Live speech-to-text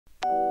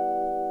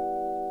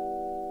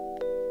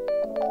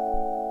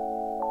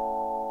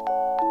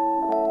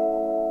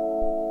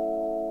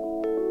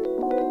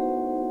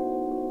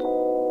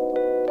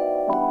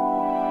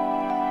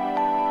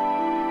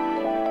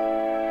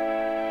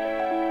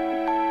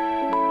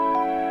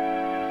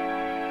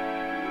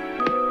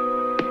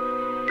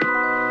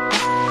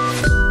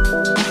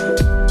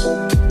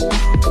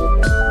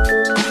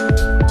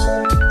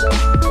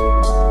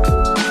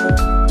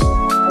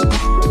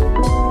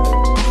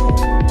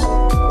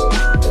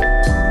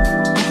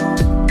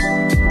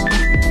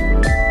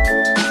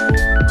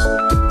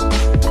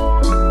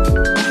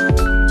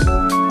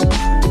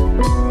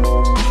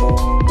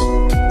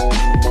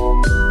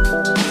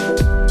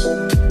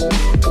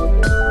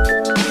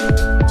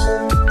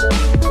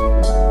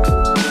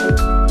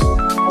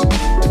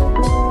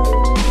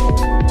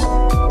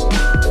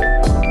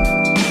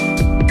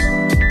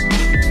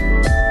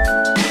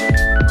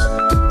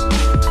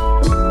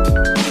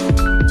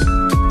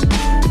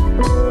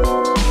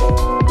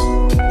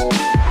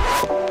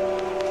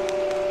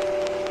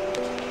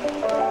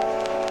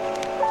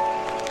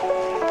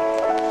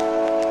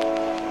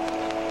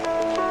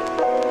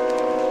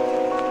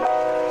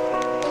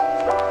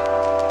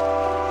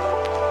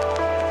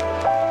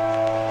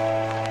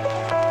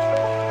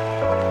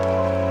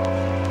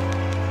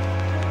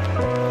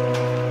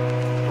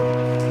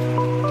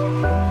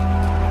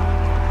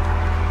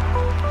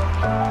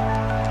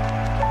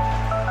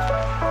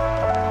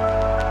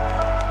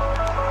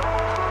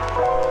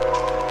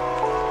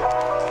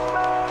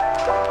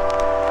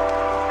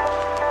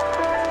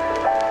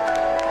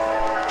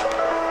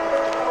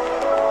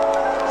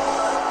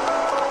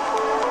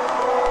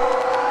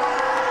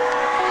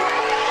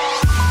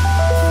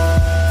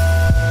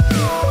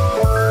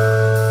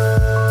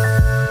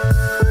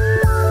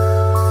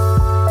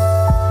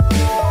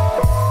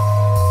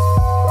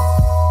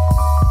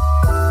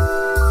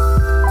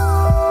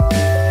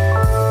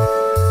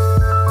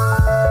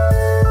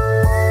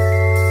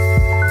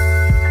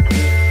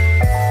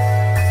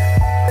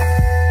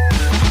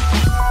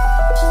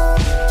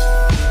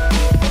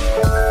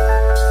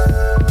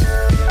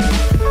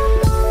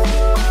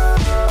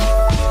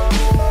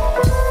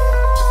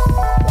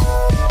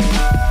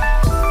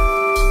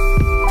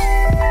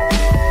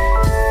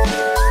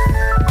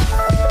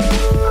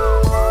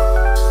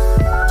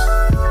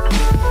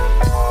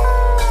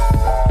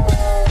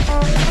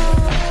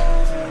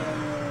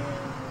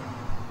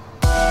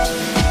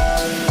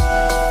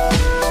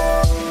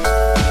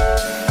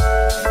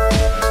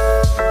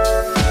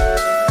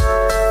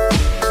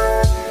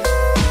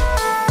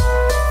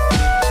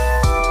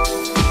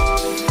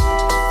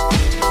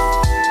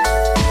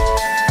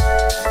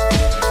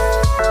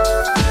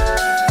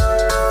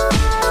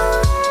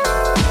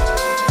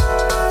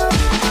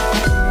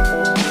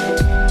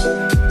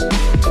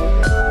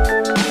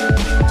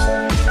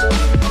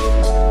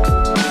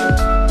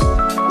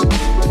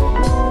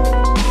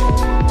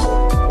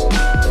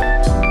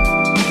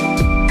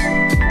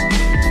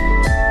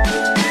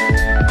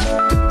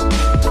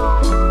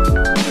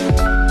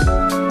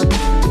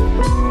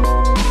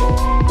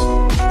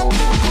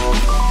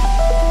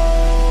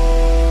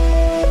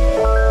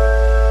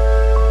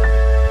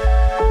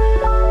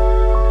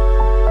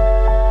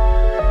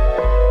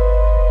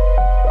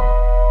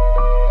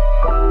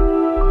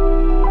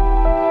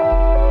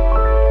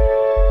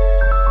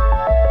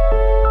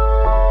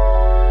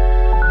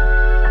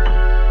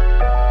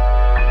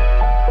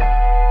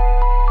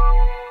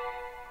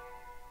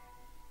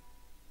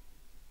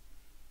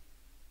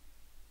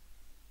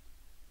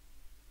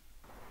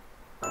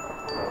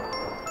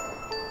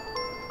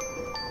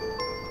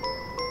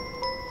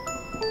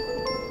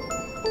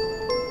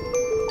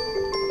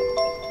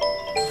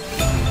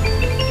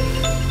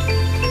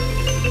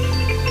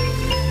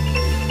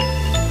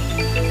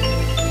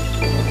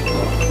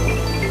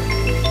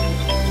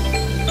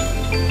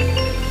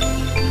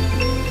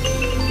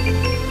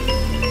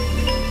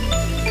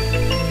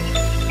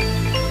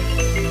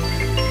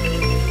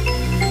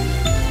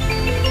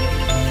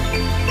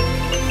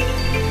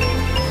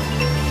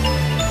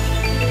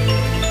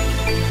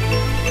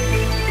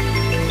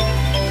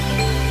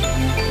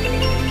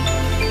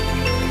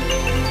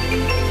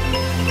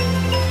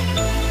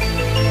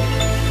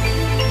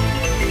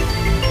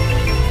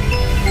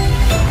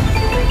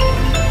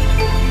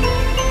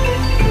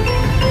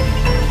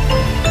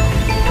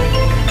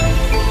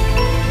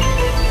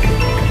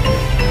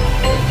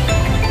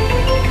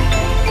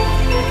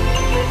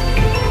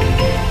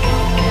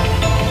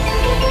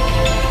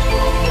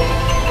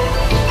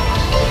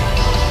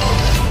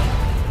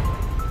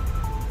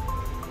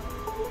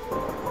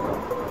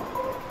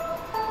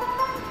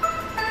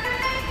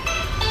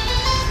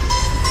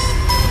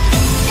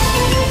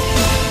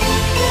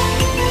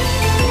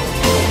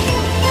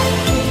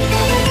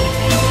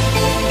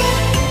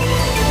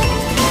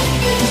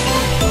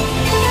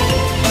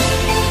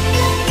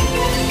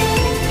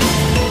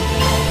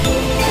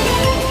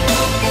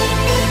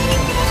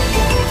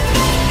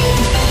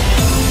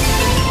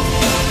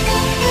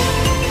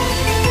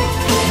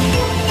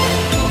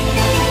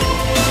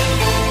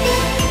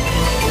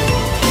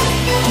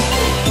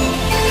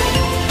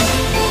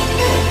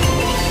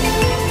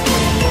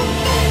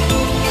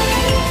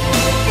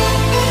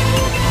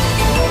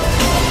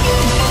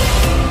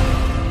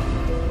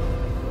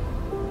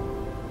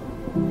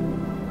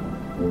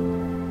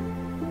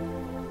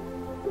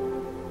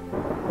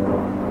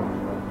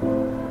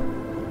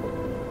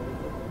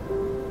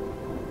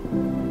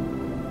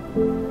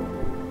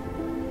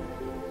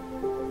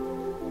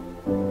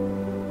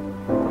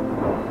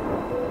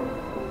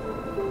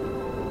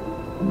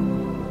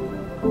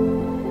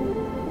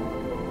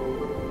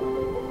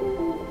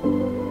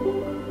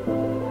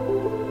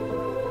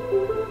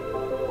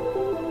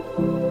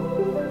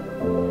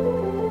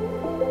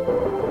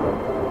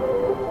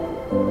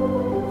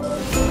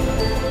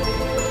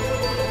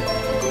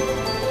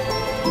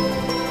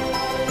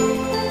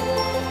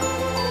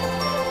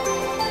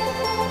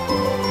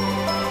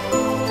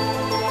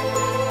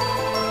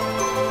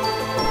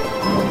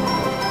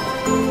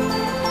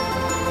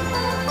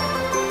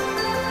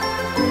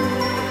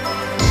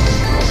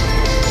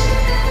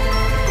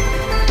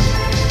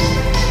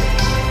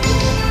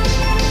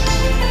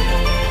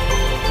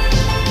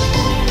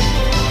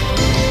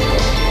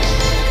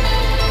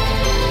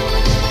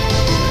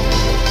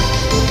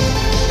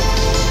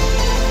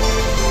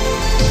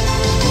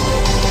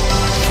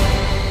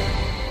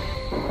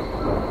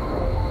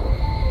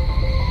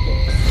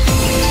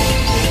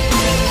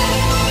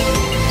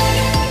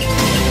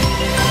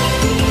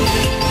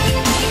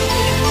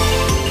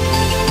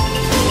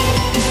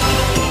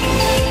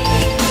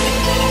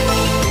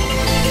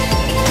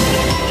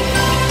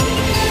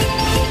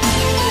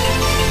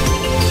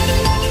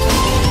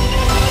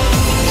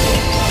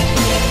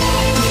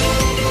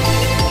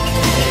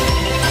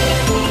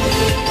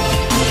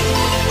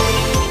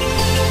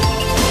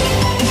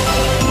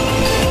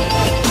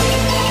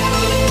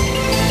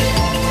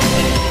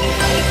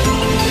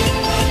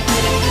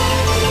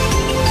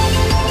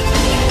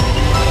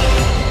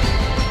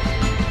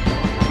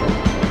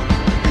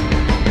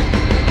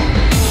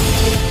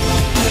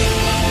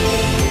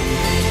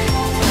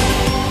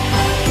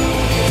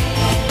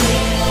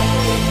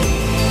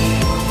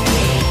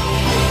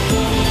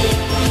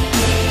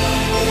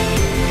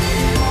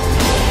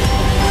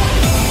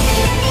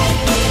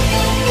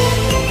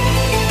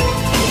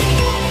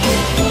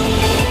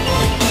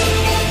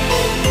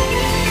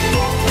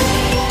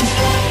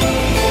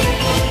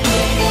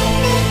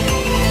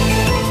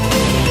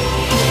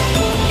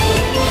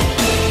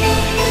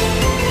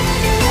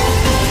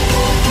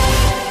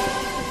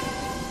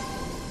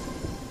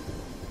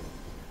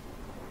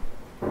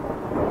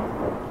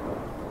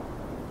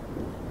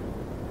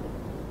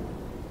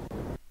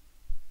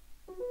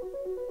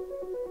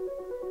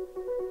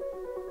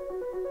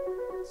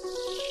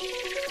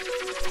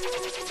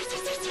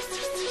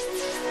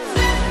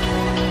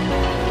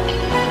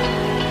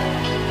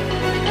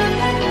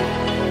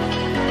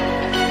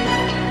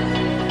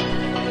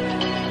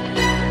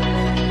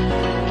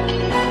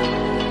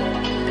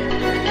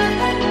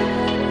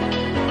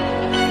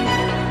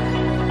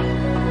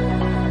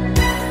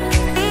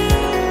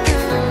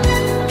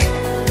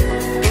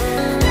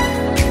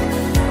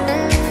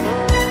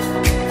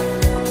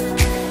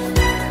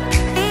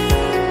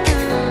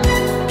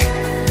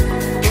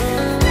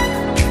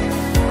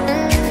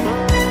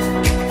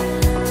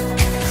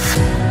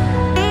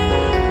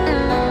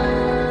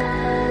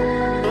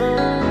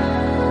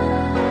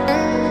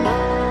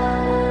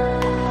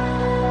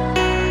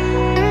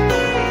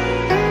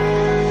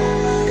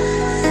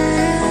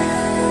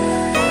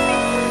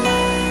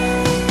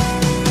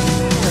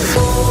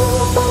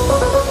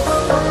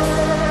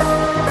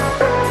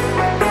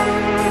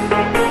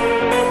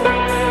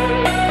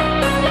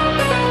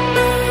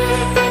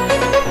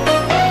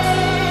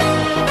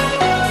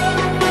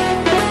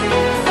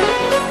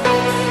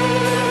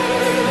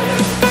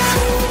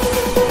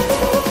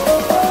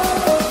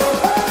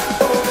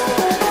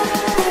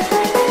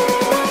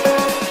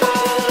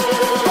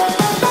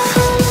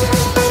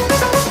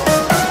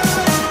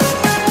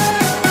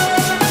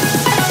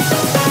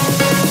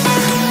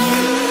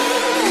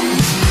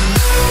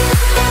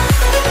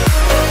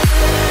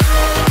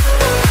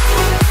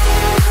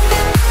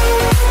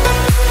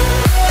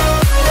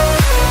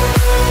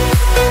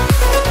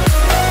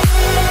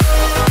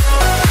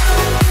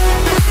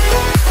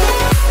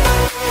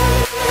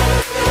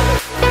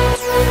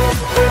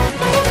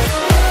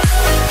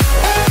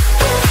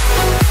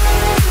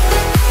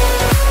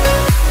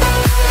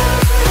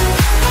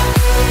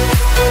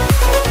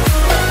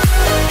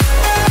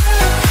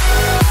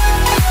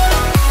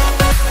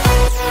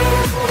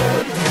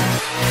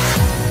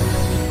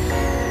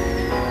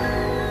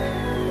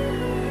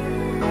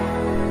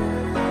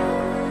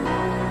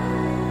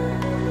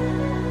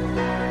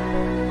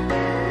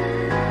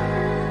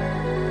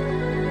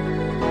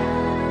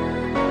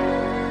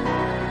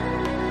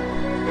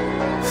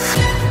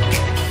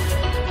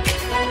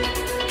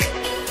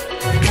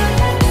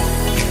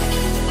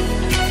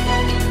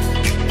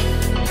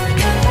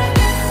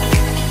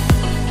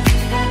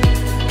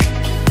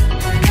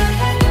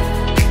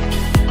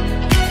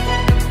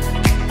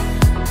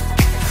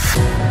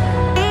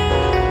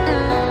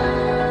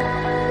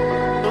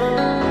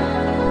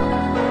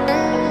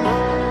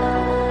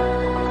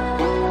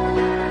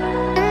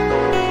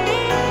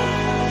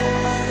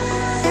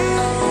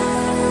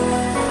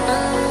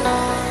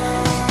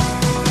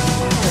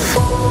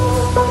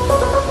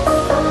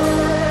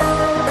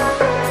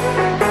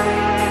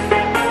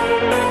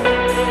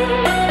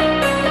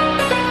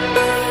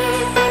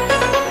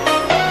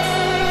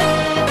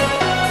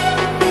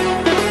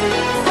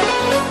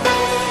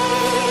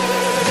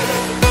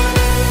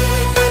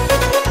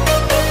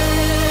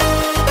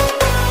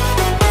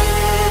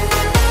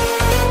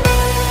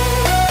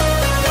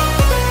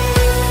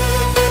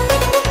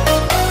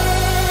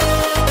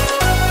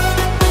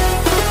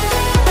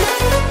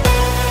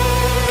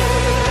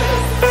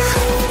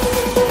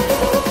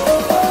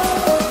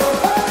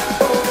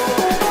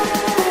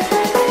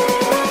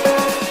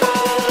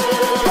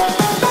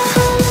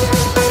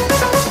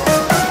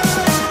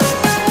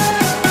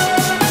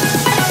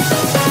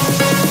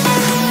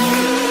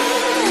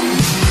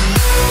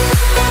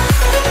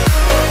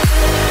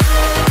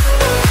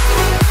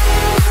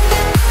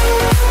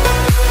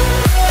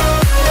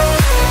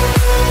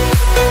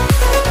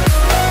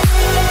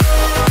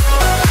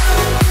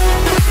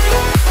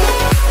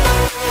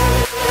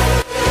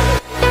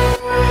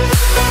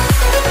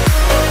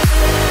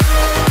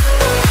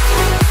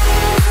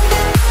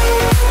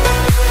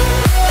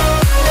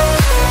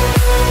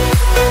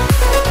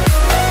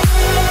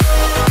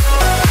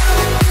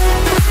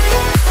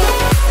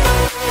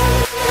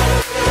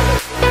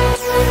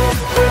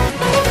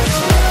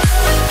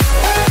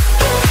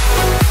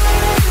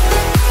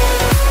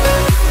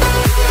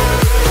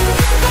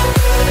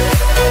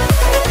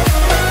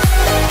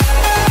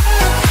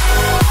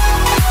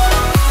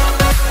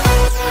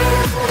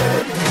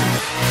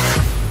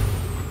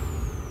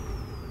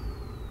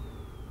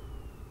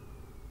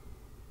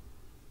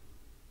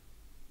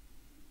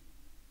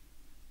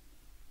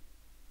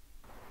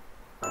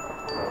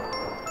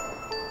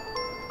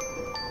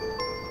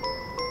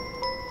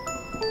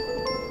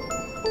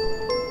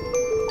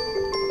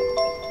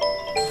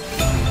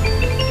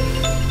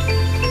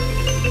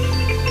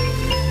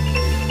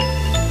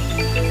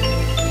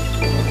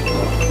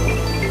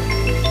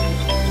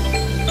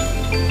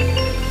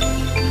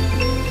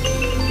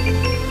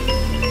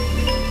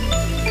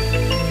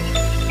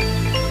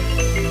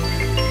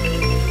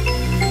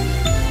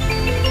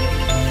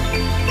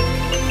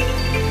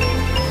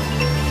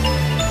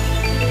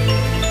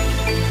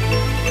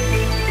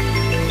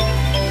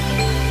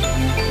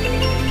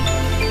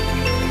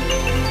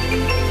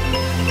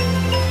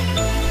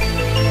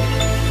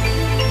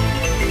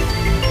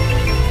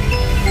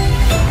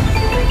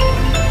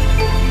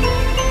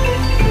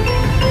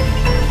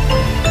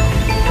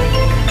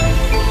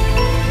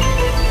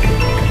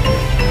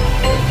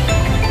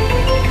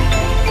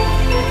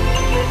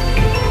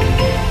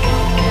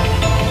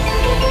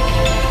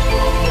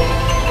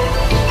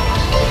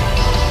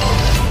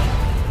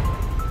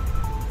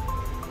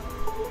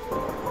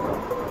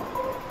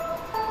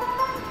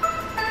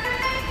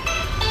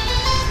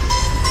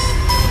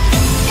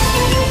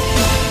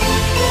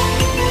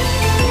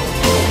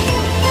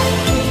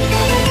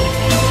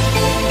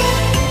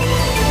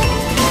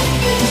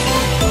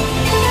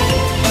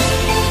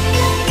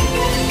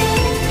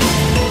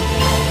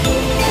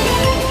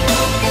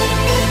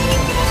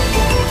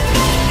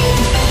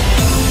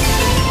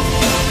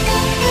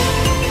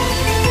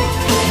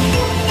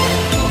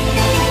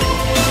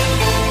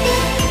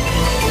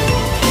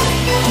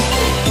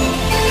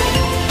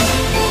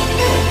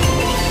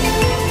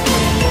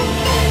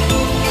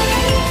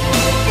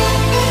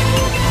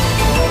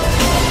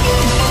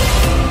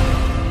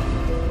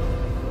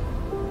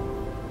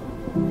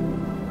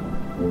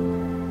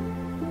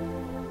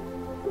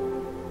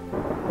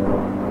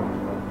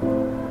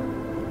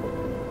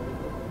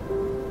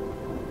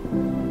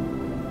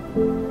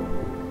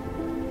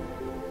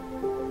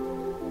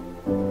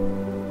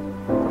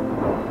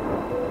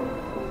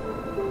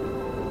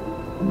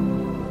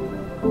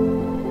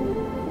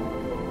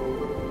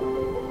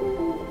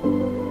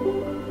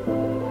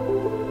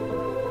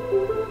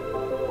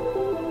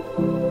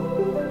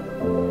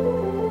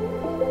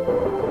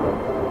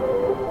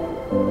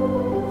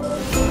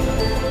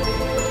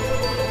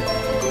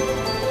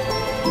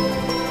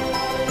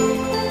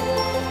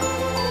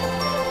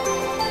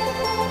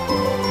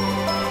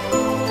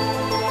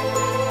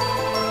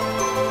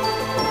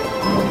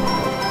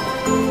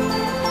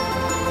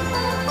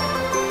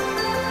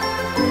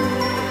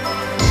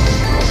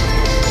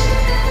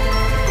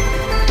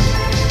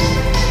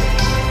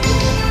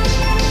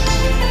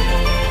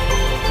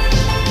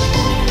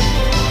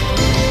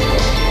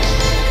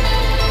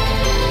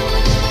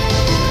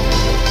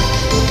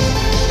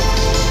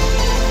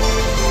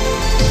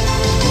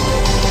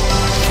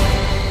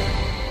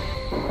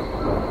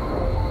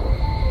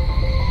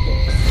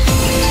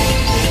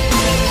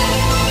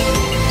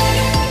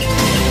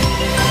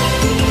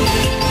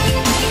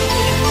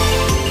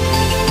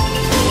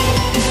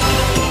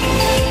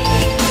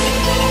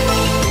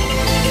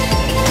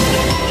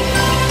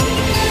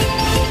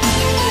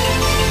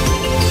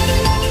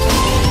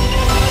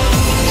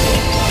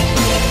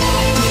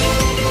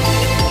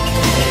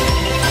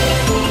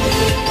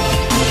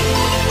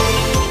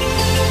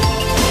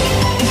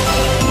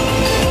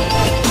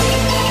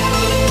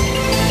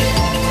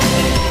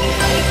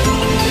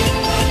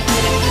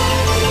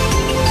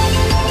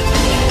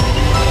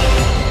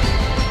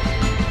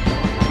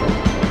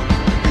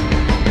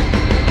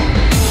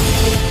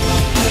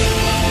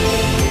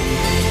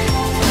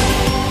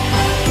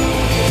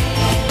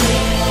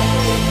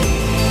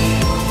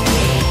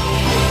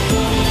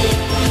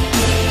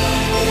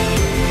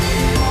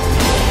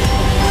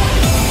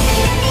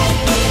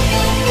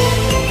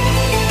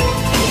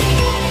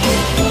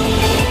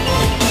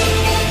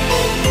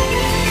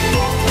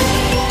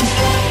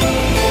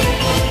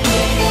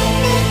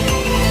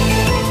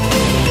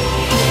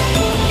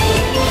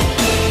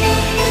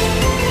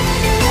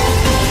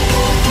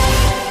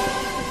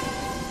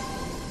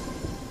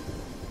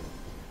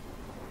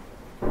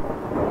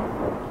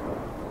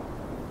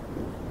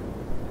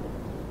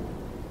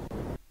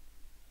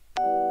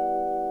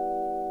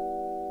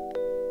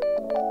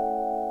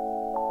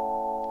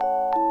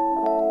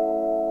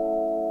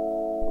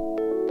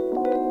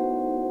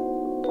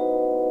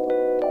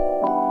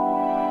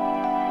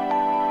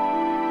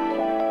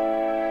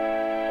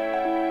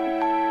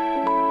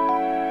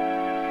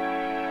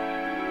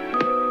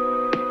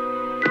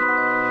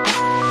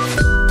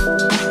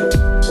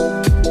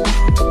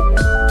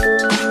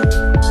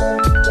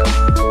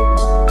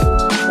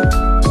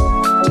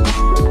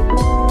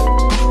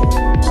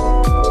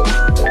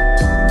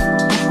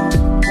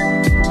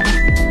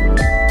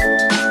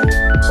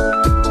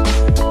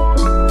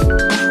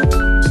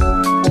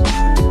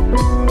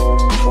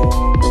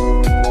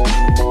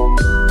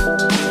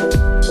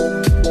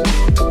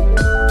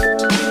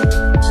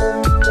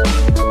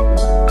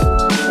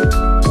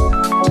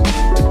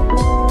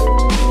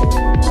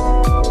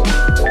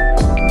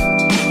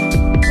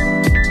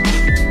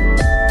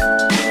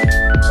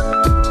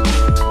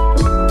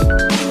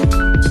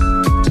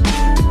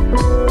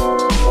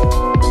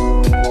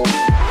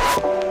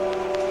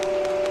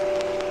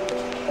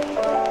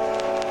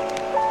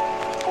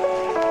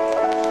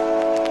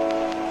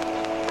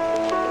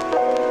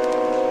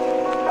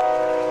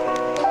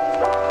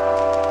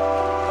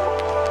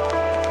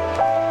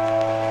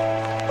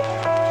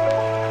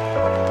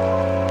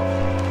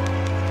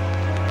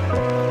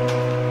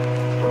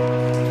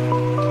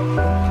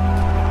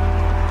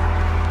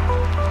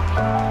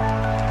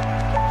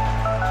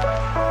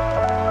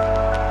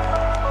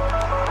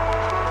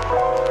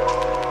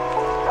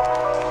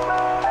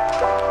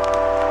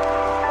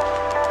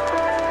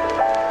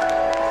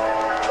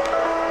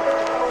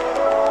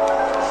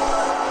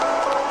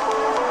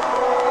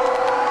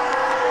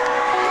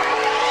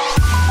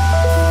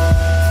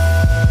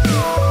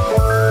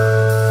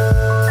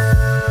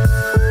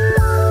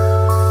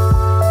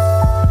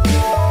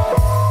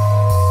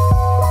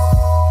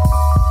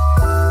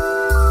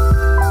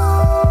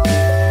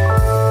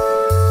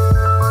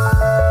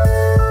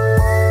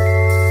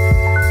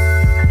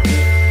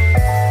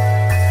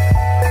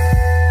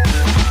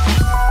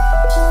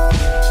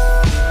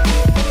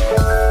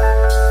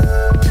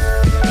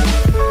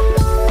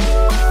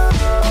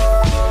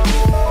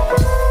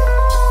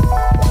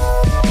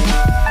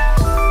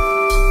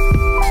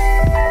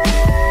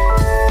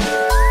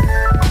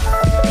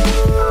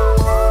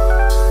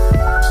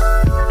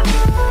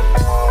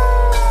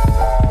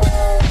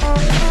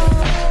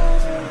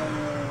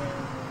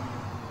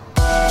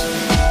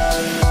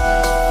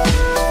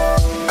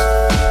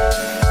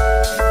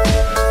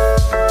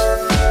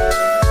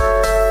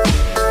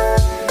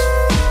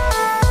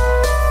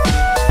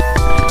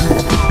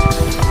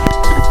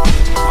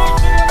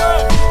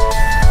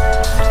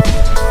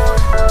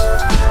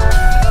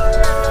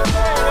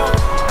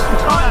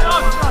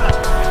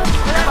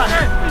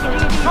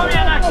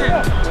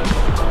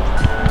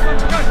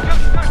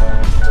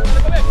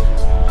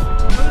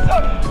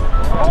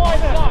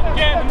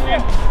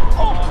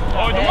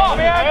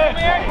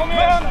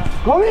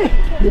Kom in!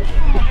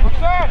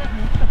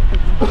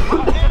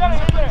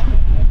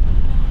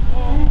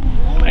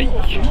 Nej!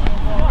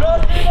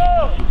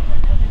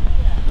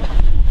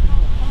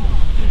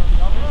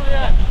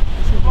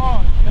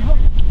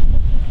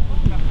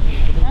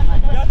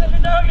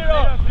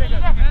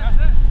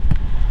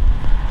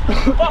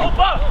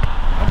 Hoppa!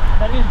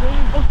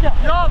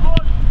 Ja, mål!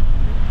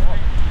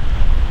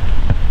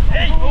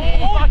 Hej!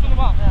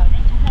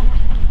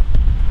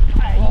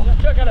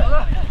 Kör, Kalle!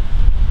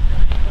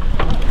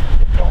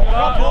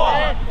 Bra på!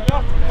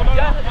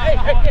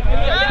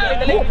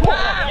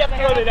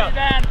 Jättebra Lina!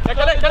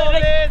 Kalle,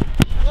 direkt!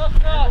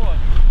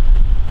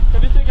 Ska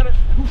vi trycka nu?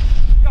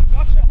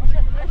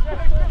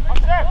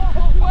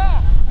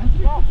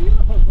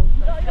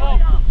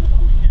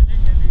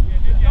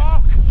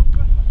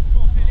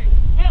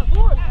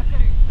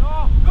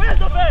 Kom igen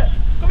Stoffe!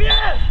 Kom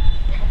igen!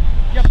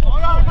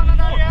 Håll armarna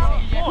där igen!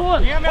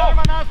 Ner med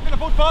armarna, spela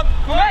fotboll!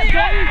 Kom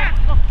igen!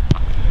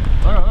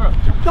 Hörru!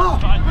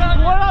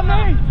 Hålla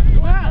mig!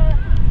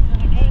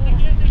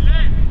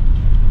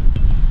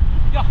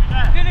 Ja,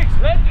 Felix!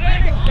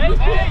 Felix!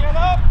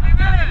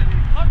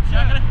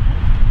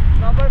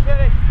 Snabbare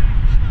Felix!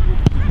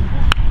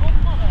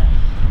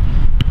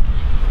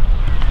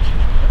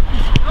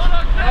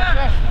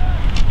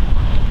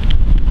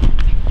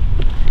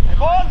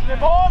 Boll! Det är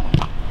boll!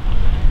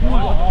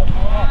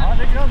 Ja,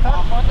 det är grönt här.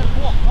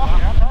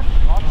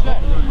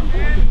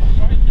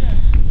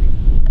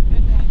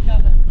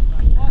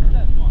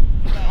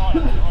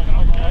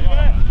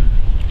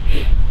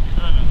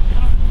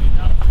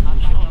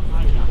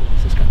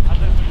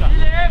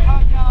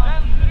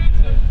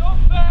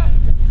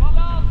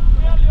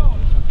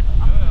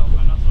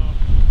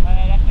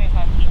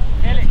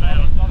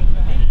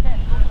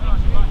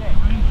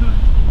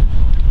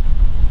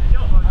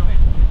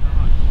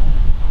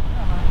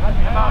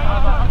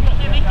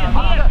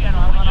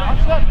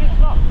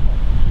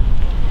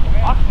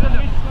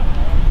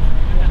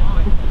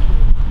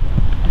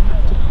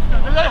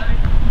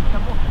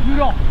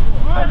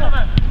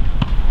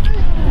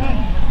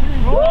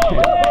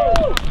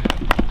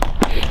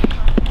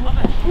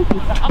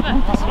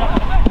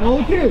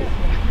 Okej.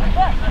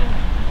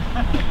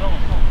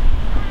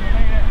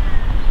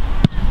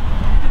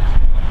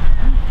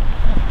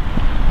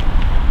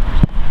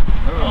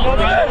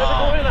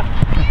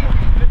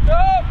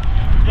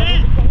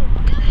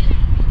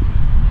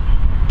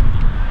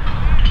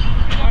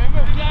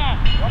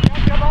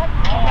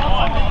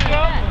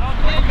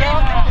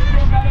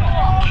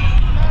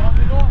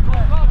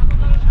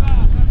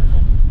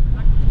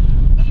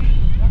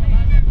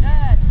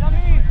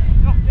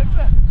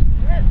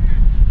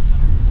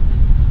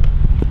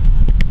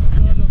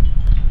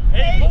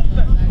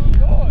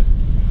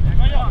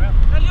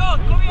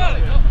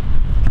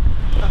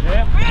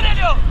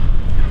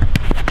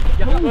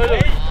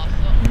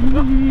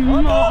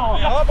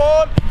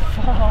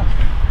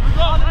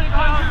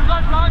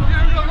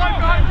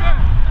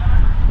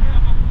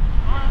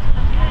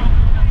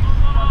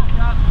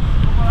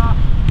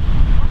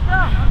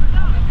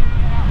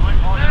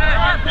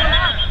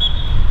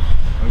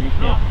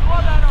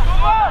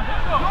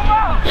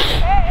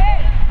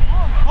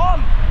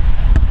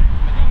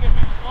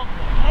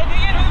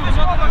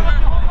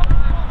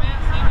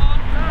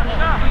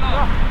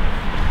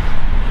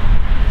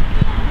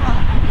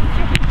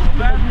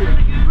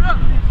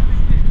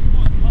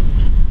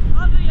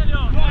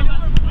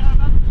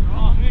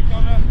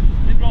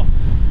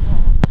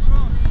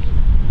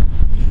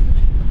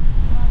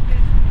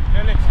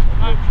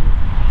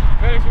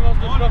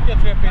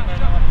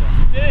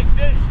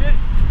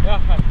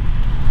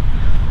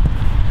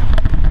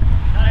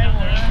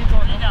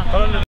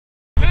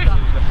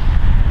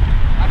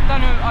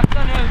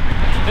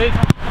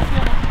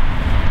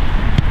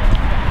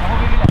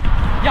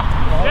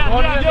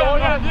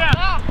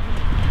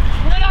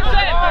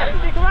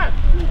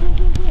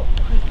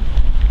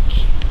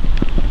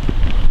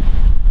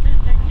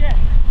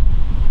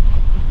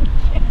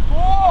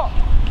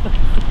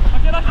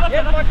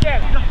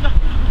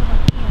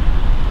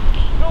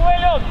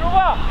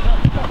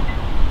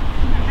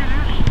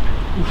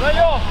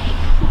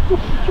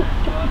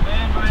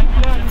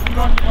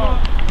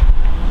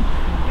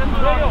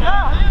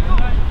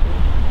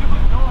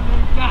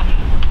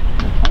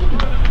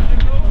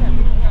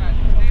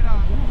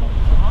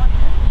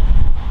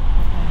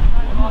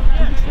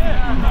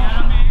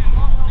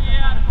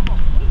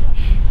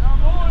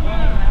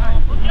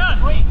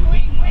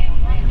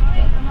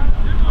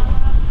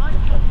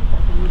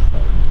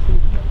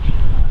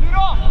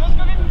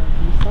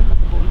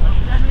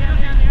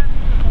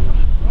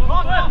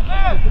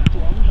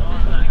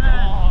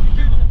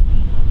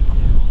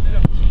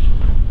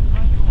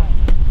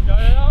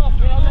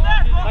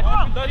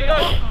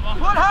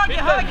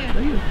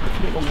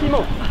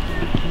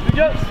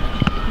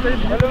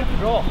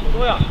 Bra,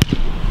 då ja.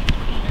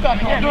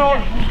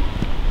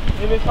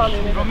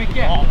 Bra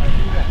mycket.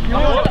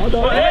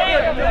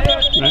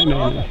 Nej,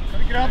 nej.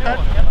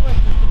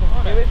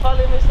 Vi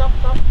faller in i snabbt.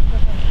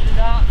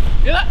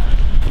 Ja.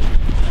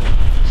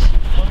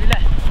 Vad vill det?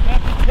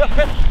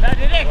 Där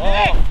direkt.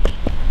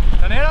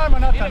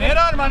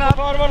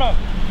 armarna!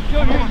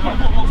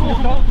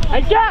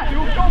 Henke!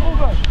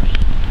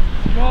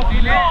 Bra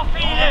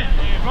Filip!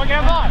 Bra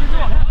grabbar!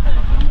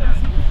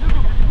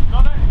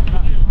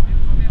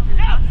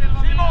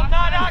 Simon,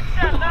 nära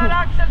Axel! Nära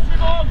Axel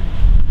Simon!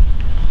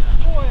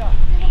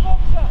 In i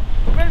boxen!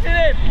 Kom igen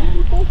Filip!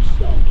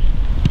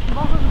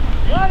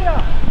 Ja!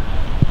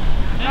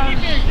 Det är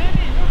ni!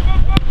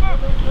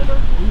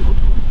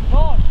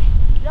 Upp!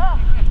 Ja!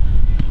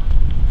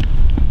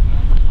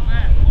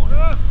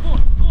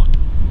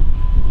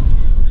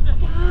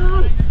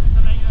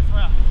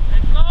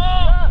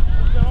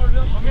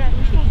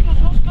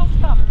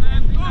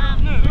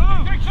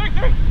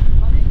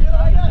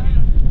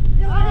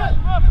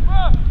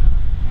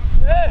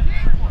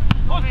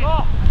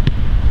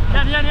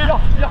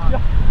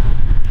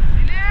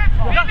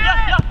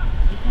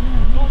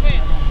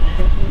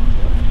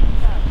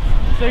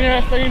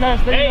 Stäng in här.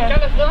 Hej,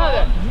 Kalle, stanna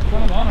där!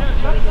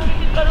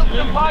 Tittar upp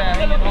en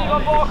paxel och driva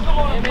bakom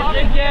honom. Du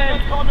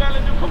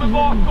kommer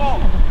bakom.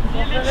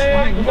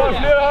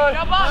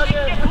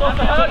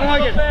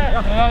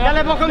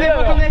 Kalle, bakom dig!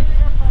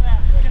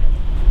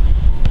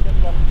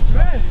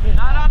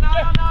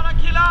 Nära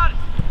killar!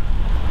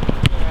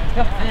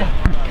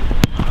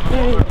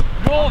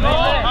 Bra,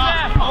 Ville!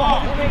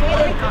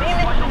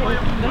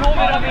 Nu når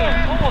vi Ramin,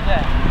 på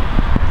det!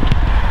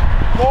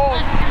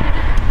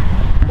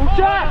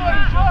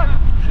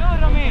 Kör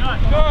Ramin!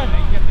 Kör!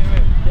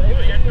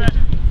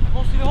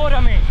 Måste vi ha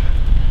Ramin?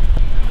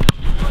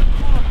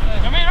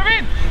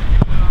 Ramin!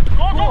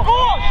 Gå!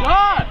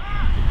 Kör!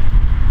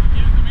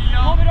 Nu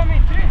har vi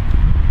Ramin, 3!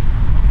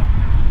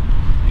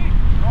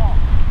 Bra!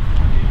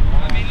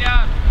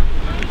 William!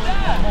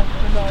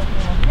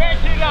 Mer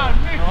killar!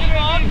 Mycket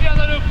bra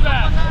där uppe!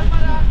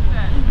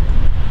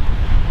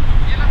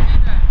 Hela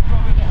tiden!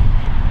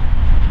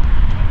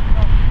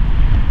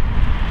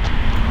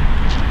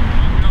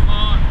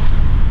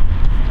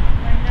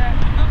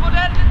 Nu får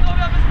det inte om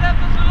vi har bestämt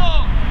oss så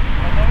långt!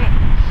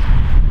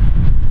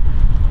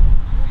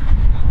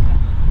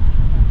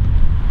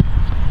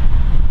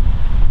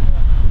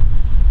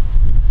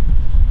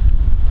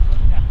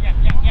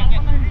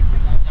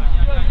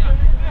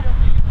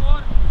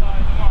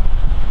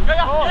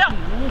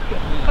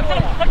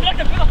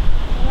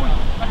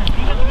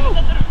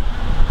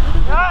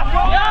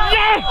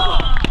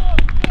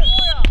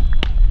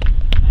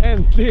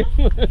 Äntligen!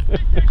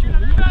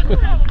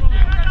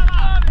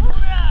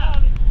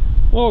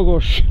 Åh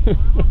gosh!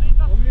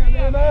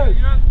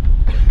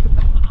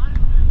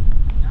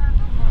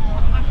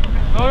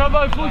 Några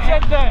bara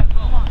fortsätter!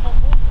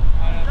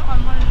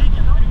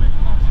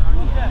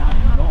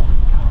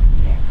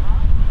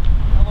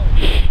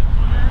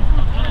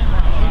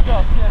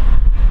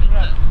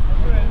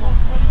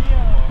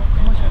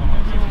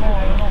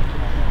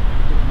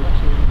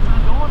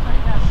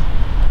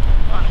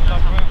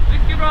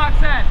 Mycket bra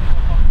Axel!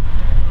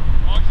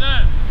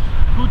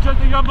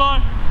 Fortsätter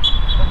grabbar!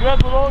 Gröt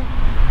på gång!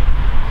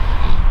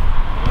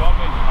 Jobb!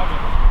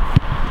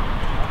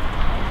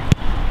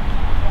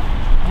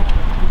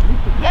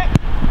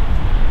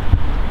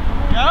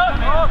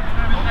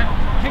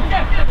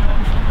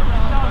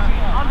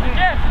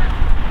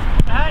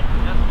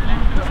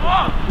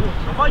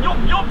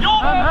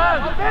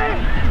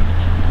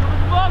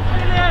 Bak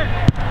Filip!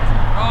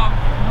 Bra!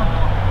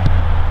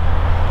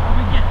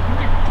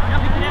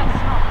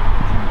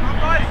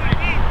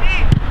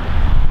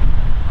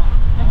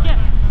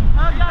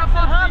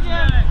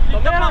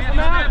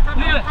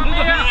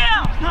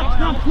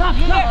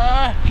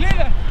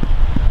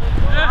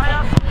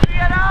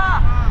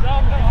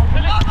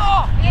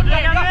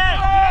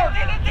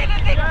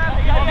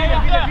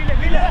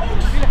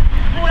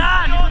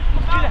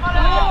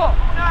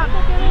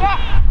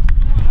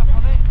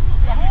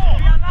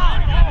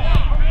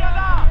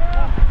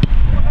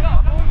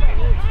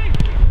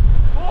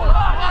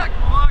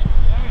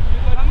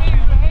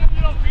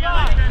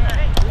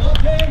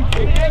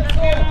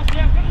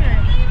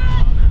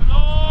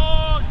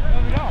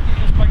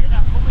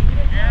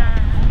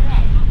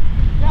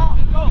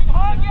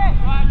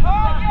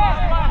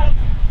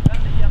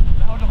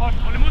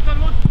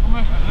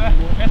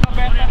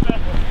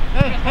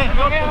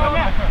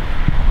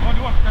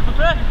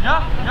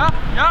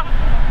 Ja!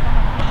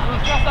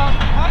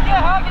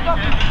 Höger då!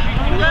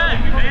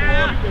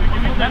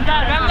 Vem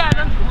där?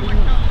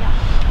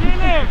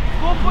 Filip,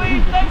 gå på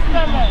yta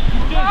istället!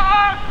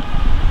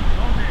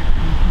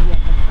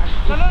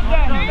 Ställ upp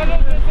där,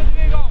 sätter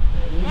vi igång!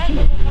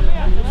 Vändspel!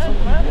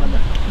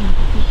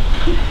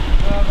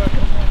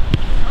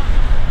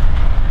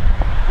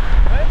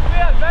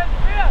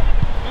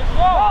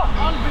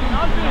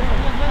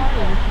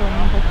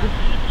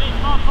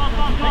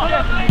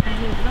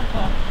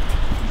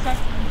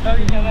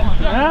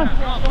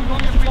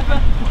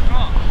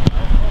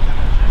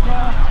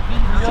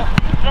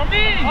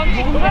 Albin!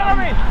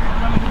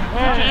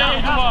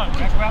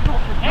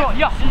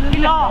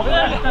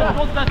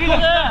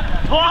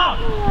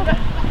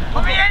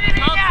 Kom igen i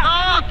vingar!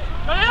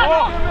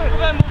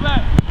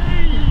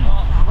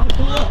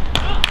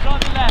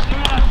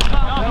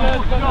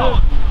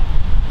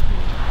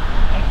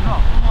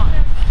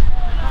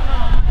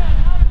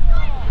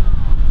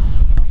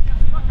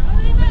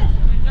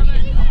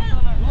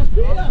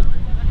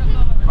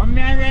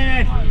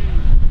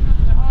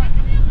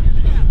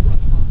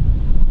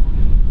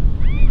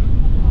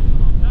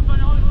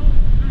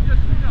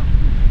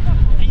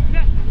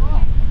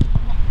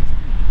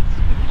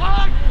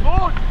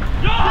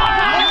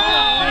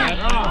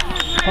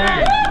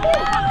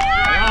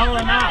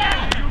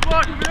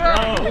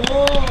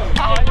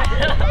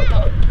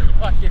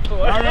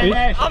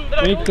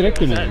 Det gick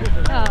direkt med.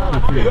 Ja.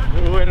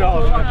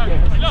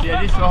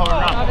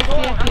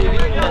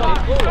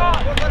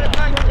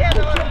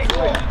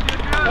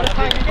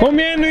 Kom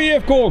igen nu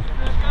IFK!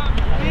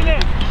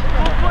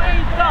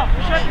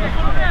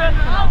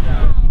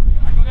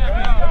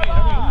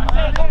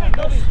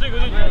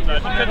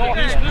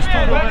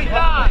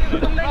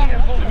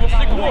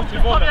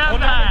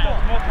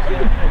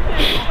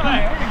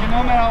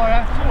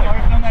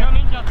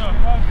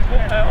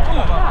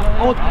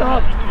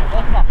 Åtta.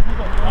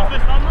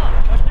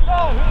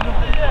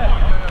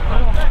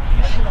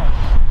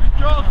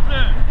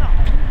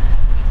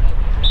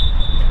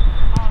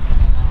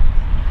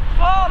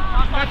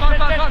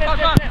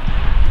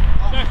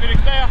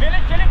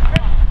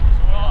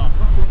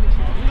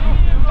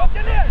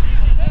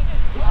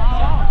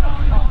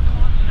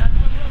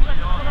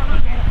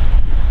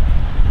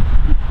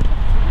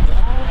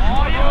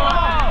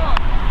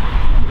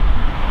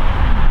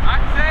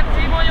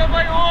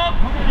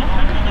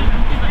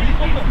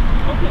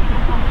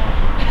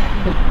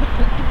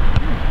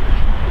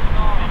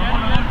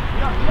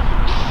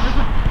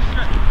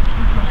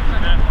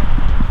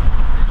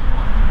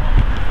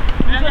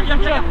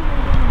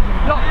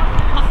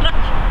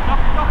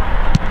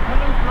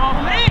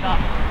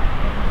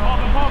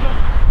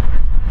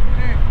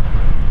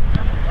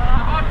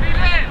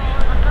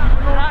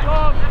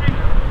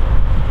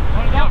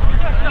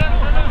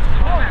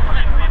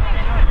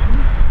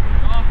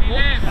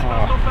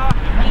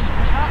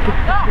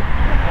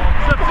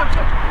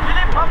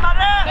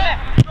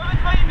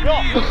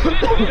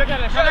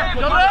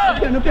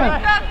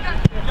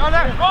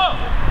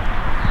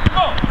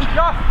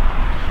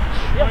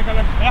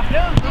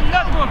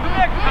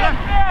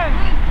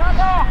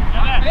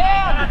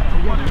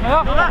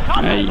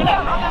 Nej,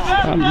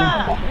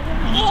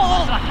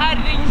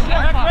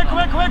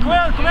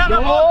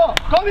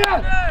 Kom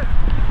igen!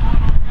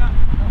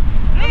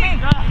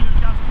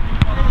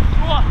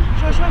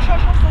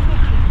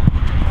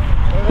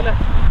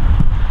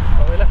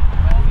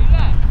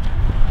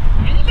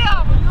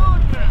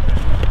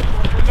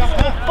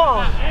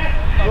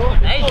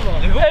 Nej,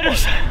 nu är du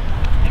så...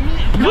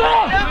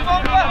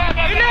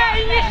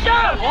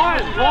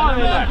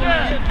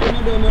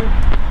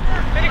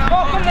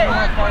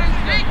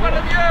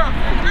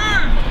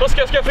 Vad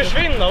ska jag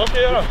försvinna? Vad ska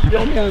jag göra?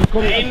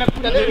 Kom igen.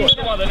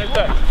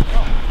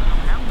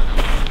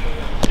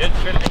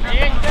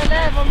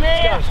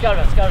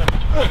 Skarven.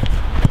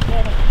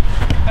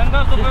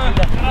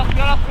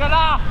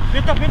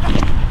 Flytta!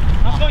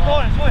 Han slår inte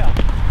av den, så ja.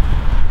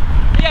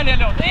 Igen,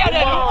 Elliot!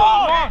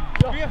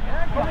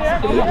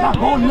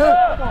 Håll nu!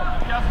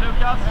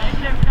 Lukas!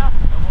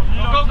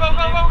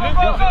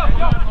 Go!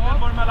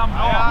 Mellan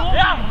bra!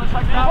 Ja!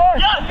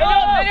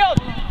 Elliot!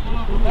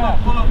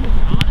 Gå!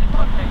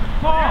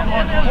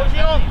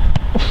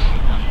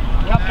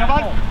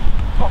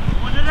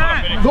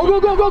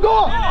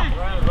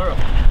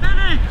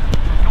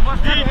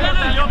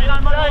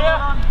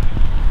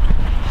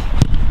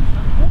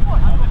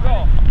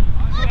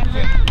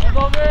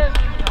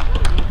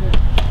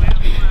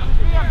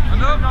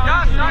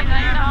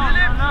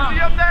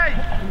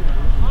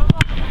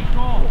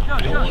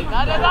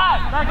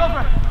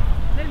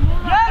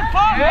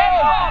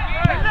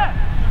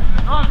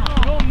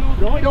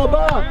 Bra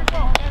jobbat!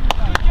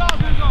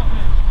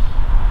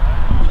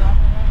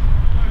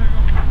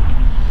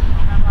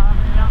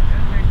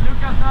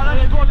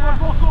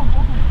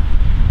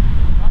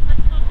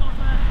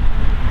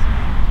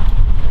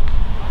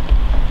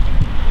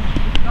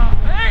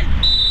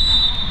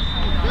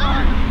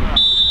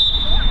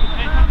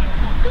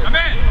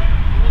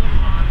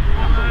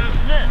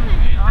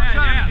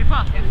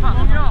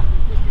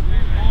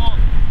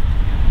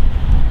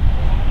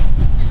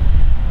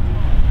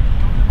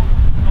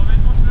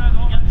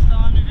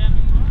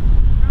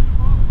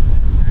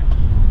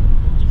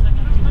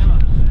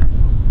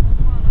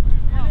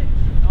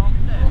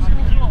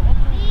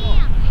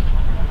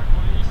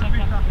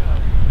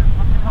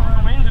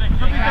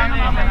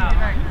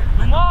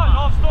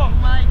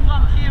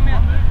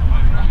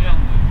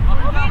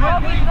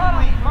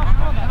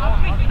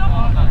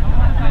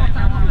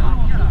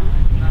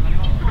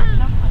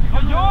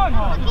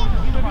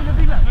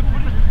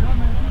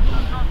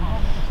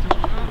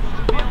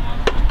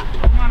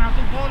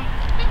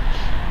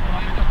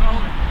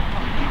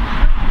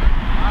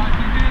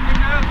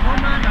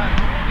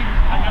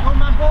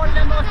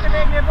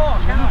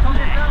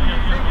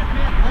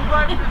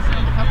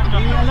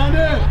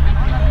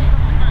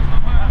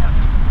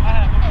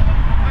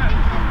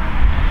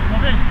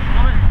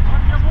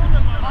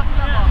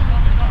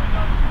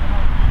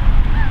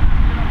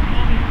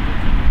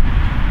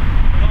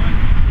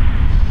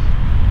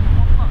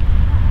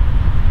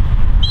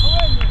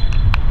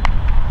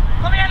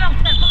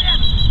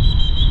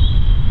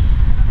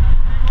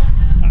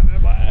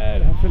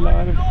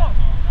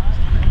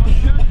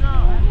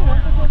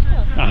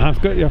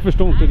 Jag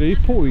förstår inte, det är ju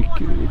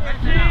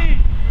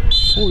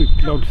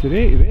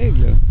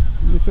pojklagsregler.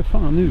 Det är för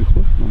fan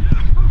U17.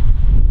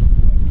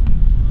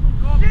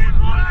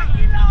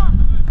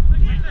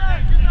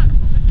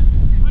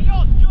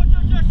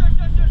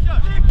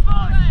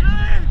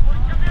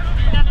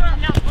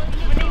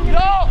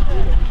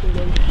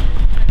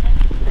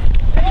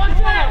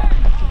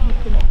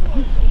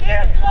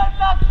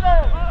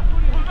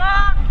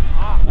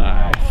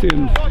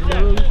 synd.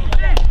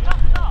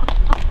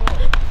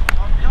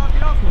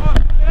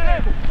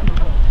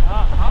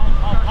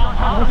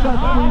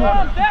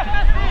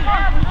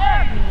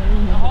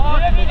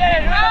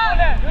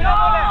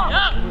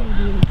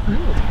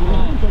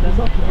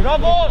 Bra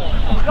boll!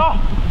 Bra!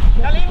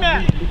 Kan in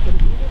med!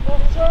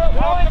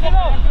 Bra,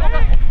 Timo!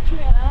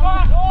 Bra,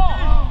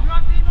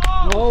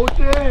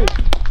 Otis!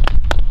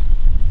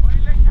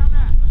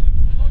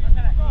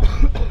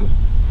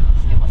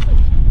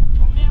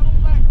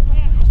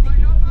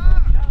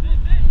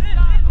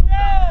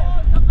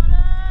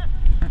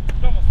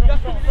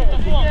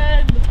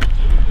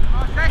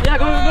 Ja,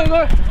 gå!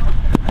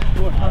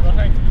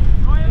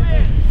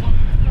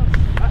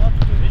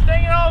 Vi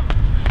stänger av!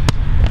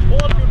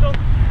 Mål 14!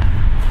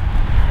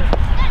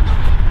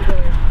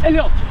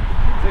 Elliot!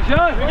 Vi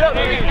kör! Ut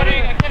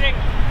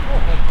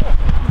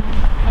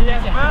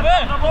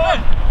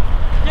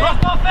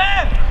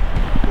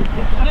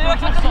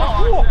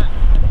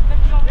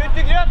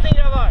i gröten,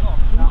 grabbar!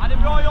 Ja, det är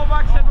bra jobb,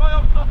 Axel. Bra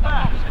jobb,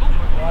 Stoffe!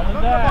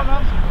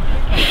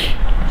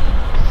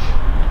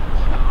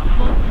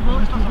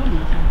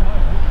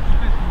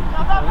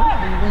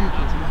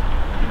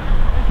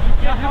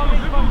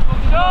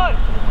 Kör!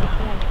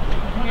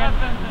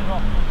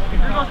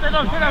 Ställ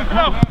upp!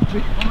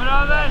 Kommer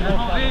över!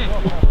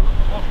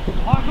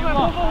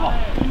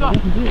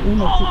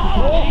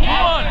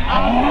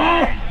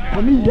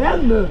 Kom igen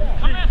nu!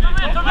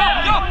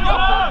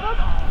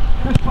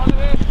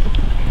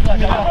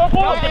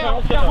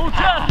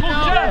 Fortsätt!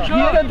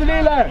 Ge den till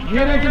Lille!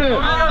 Ge den till nu!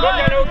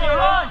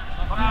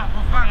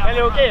 Är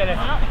det okej eller?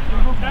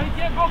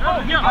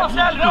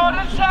 Axel,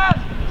 rörelsen!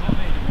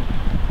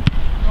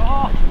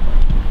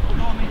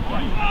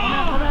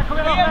 Kom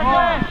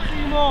igen!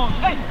 Simon!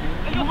 Hej!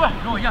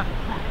 Bra igen!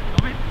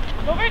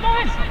 David!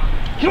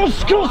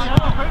 Kross!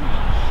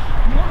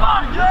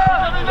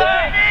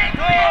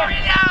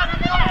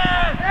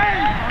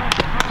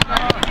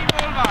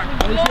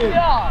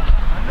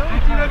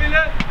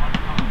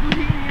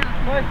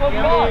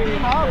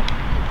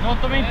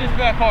 Låt dem inte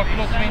spela kort.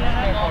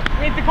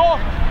 Inte kort!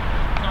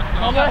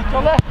 Kalle!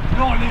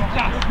 Bra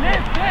Lukas!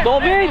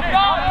 David!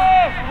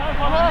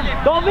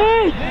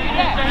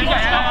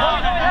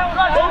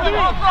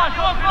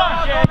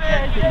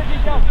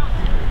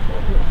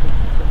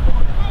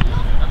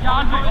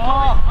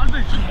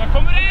 Jag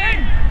kommer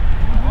in!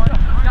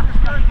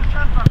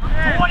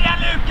 Får igen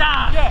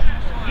Lukas!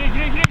 Rygg!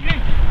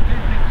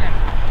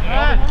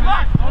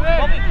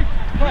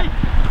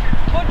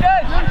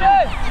 Fortsätt!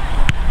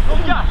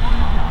 Lukas!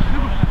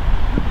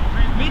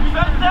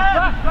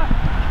 Mittfältet!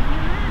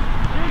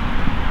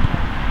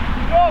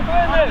 Bra, kom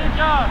igen nu!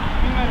 Lukas!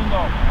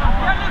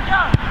 Ja,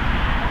 Lukas!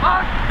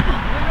 Det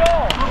är bra!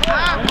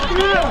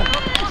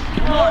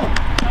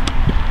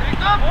 Tryck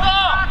upp då!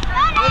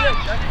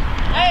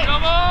 Hej!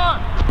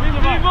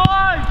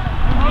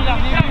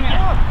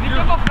 Ni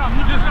kan gå fram!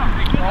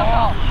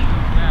 Ja!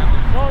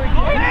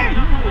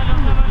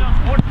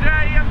 Hårt trä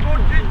igen,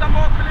 kort yta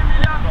bakom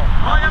Emilia!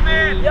 Ja,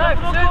 Emil!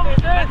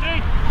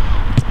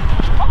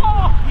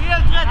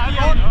 Helt rätt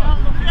igen!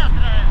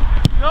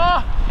 Ja!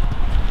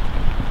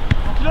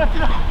 Rätt!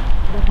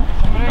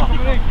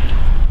 Kommer in!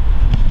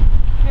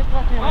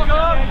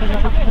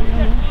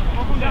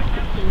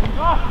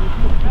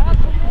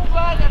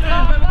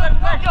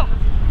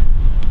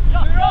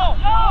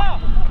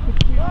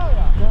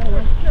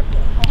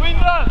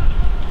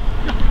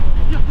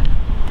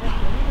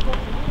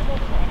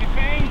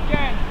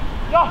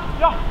 Ja!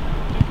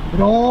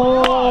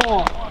 Bra!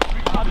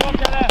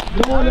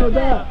 Bra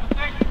Ludde!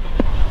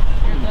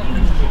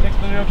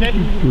 Är okej?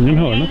 Ingen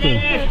hörna på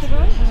det.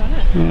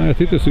 Ja, jag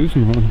tyckte det ser ut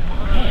som hörna.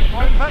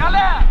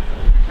 Kalle!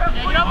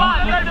 Grabbar,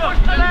 det är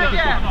första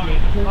läge!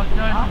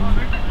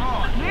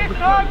 Nytt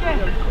höger!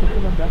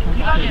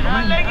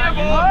 Längre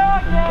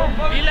bort!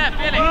 Ville!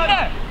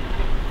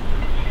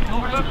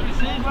 Något upp i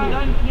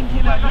sidan. Din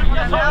kille.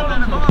 Jag sa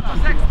den bara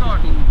 16.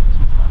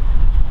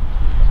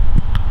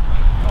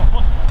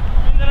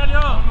 Mindre eller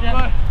jag?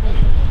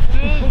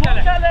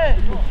 Kalle!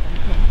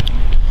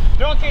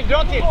 Dra till!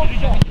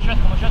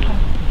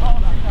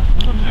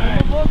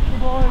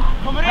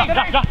 Kommer in!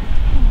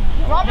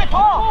 Bra, vi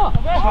tar!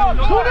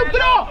 Får du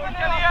dra!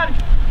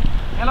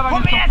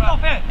 Kom igen,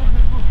 Stoffe!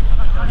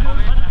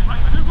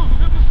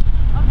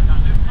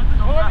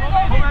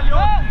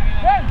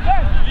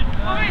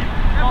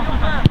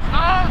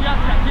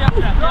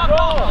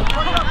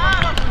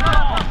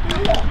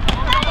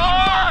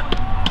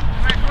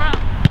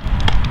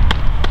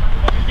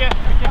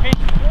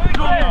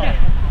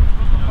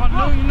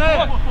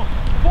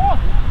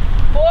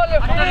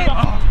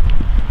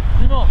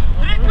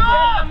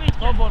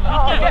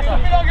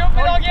 Upp i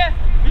laget!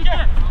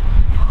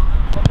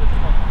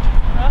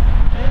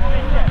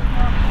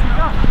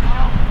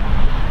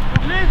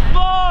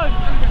 Lyftboll!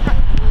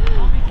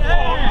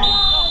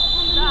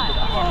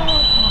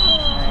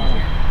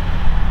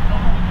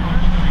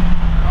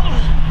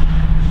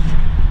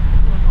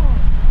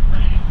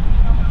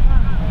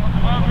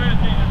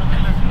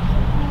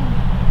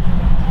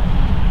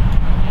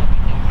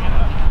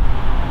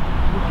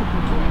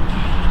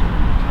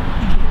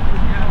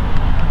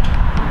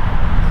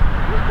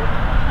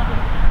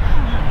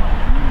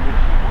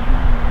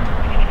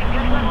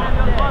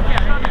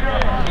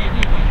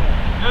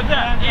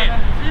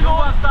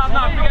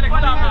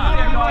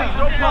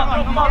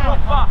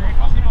 Hoppa!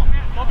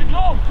 David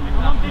långt!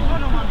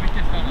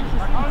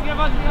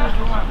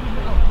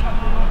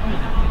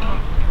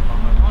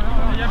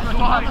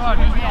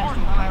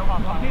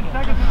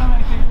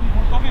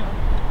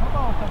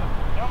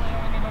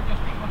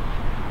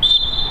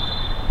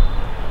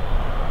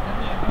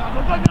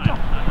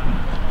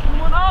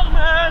 Kom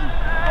armen!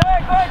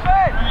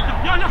 Väg!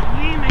 Jalla!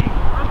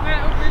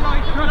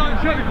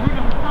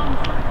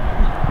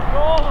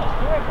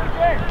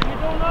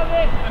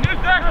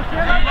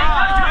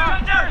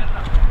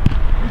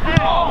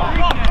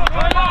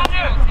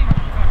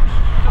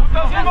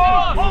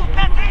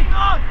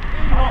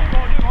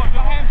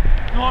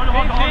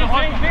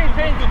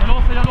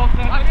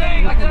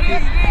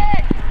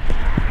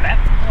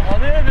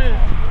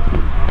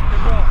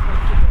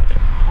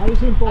 Här är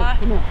symptom.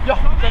 Kom igen. Ja,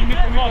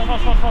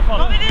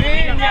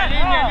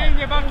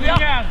 linje,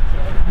 backlinjen.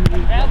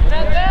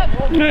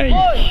 Nej!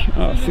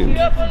 Ja, synd.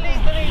 Jag får en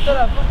liten yta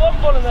där. Få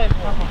bort bollen där.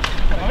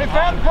 Har vi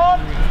 5 kvar?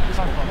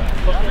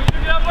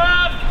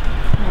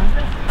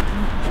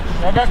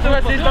 Jag bäst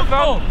över sista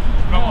fram.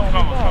 Framåt.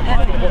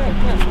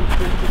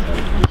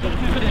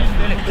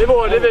 Det är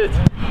vår, det är vit.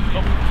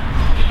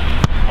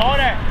 Ha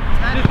det!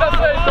 Sista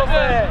sig,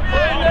 Toffe!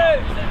 Nej!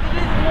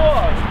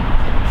 Bra!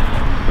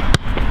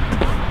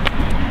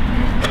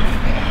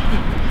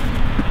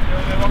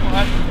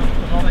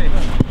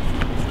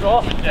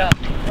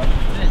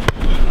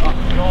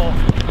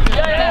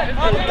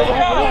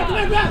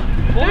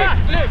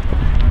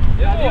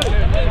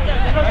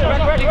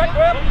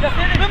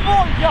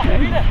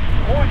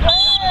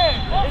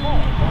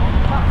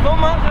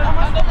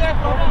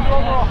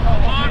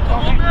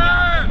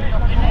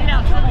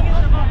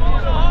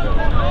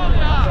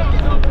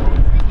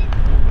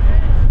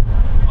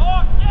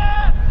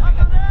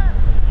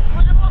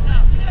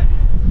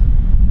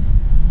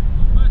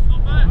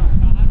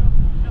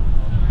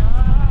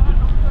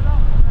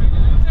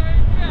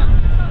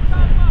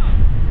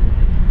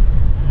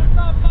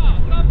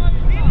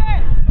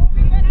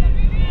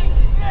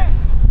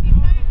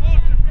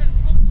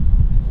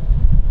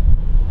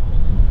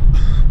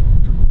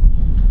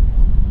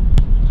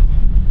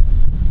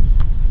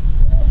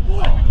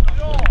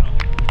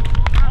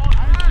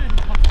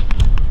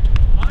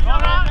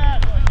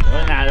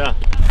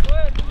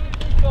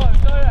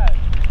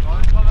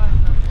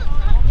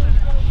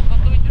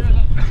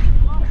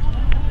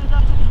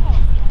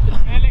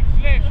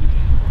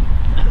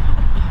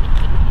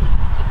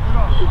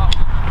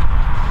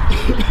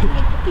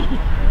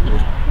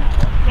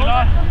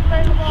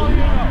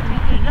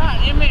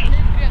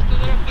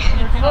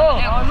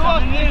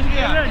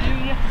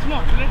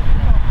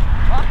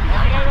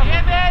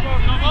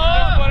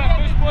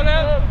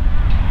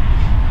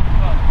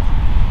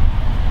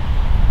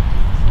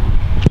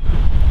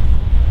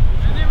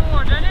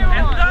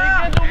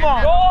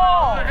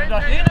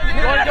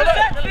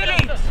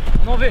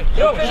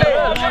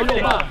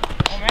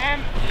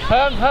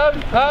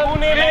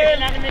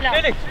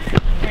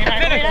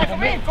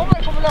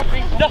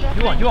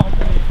 Johan.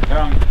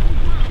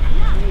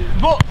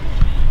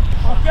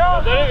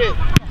 Där är vi.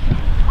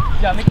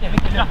 Ja, mycket.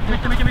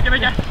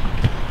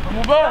 Kom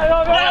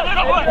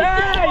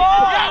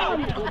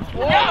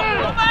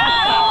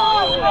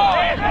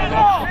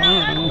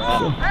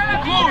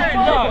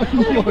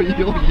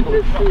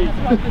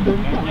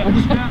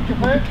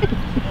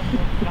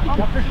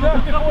Jag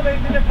försöker få dig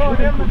till en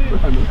fördel, men det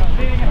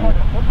är ingen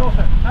fördel. Och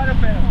blåser. Här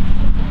uppe är det.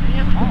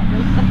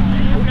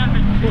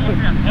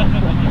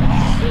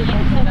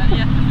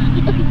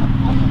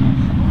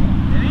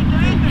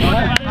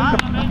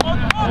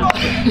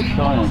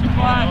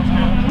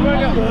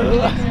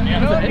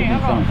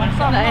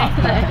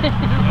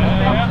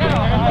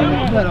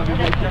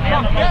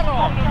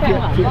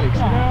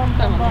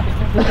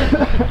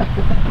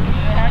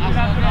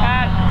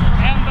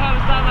 En behöver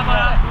stanna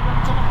bara.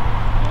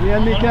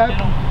 Igen, Mikael.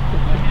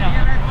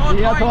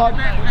 Nya tag.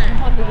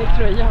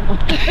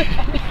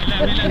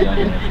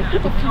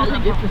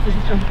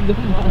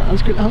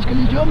 Han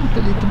skulle gömt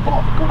det lite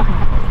bakom.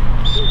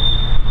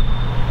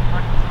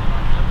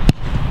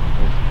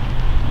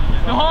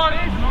 Du har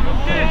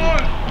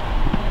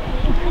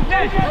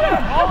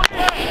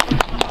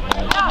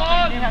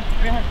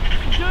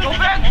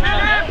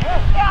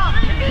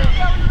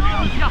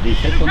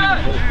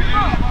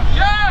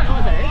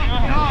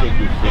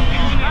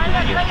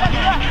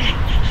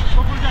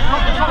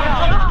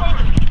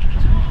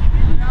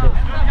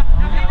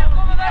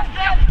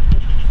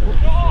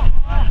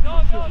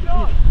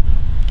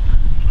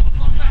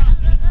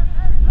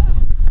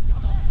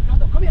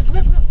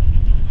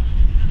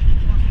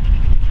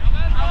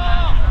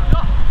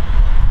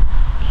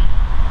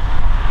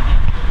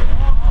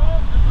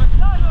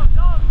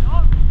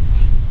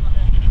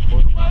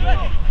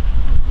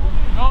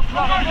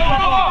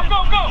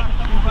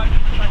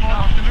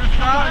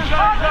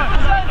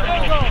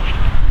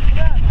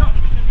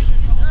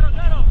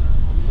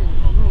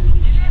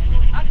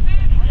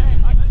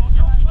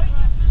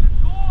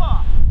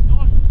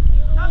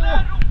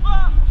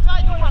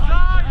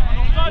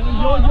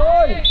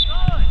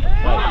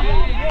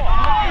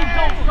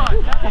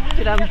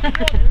sen.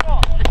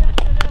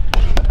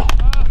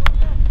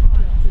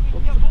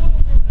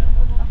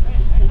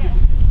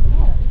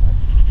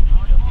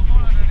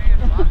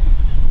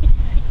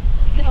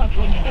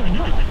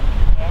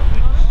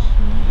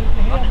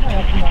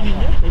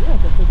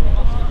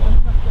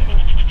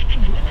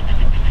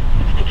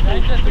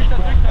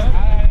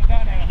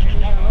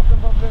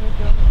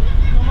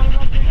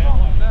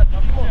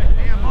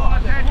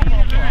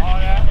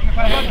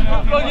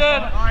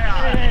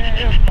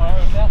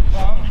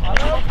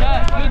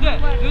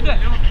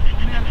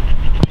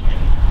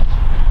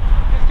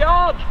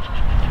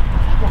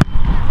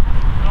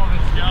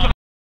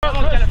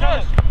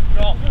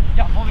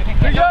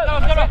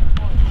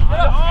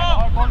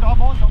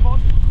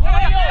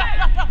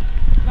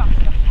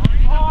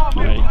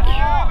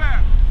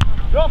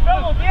 Bra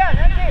framåt igen,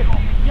 en till!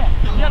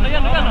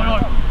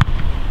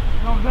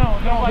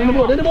 Den är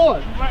mål, den är mål!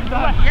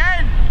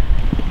 Igen!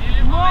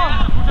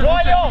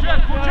 Bra jobb!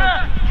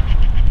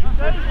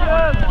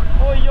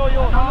 Oj, oj,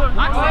 oj!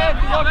 Axel,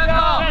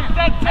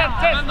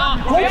 sätt!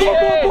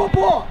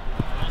 På!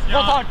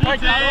 Bra start!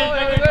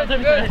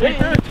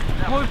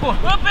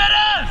 Upp är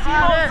det!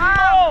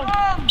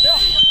 Simon!